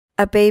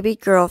A baby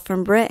girl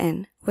from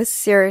Britain was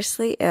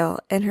seriously ill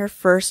in her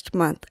first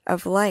month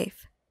of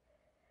life.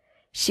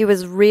 She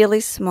was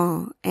really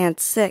small and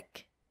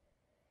sick.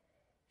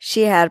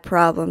 She had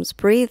problems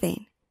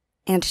breathing,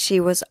 and she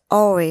was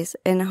always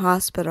in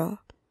hospital.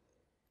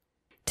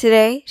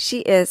 Today, she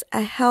is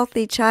a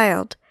healthy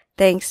child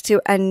thanks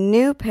to a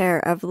new pair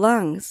of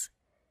lungs.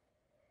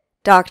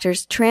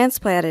 Doctors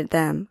transplanted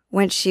them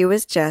when she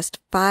was just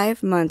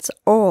 5 months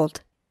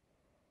old.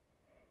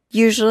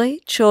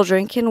 Usually,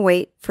 children can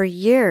wait for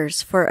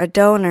years for a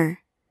donor.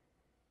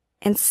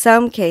 In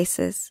some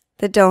cases,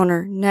 the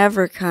donor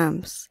never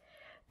comes,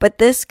 but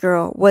this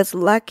girl was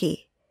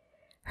lucky.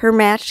 Her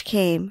match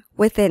came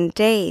within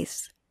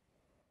days.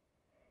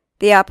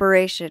 The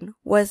operation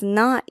was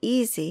not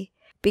easy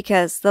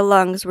because the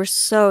lungs were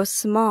so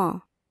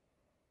small.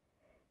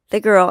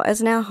 The girl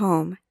is now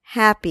home,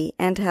 happy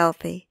and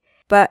healthy,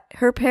 but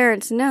her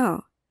parents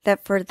know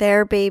that for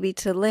their baby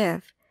to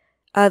live,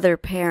 other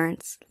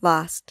parents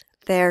lost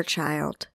their child.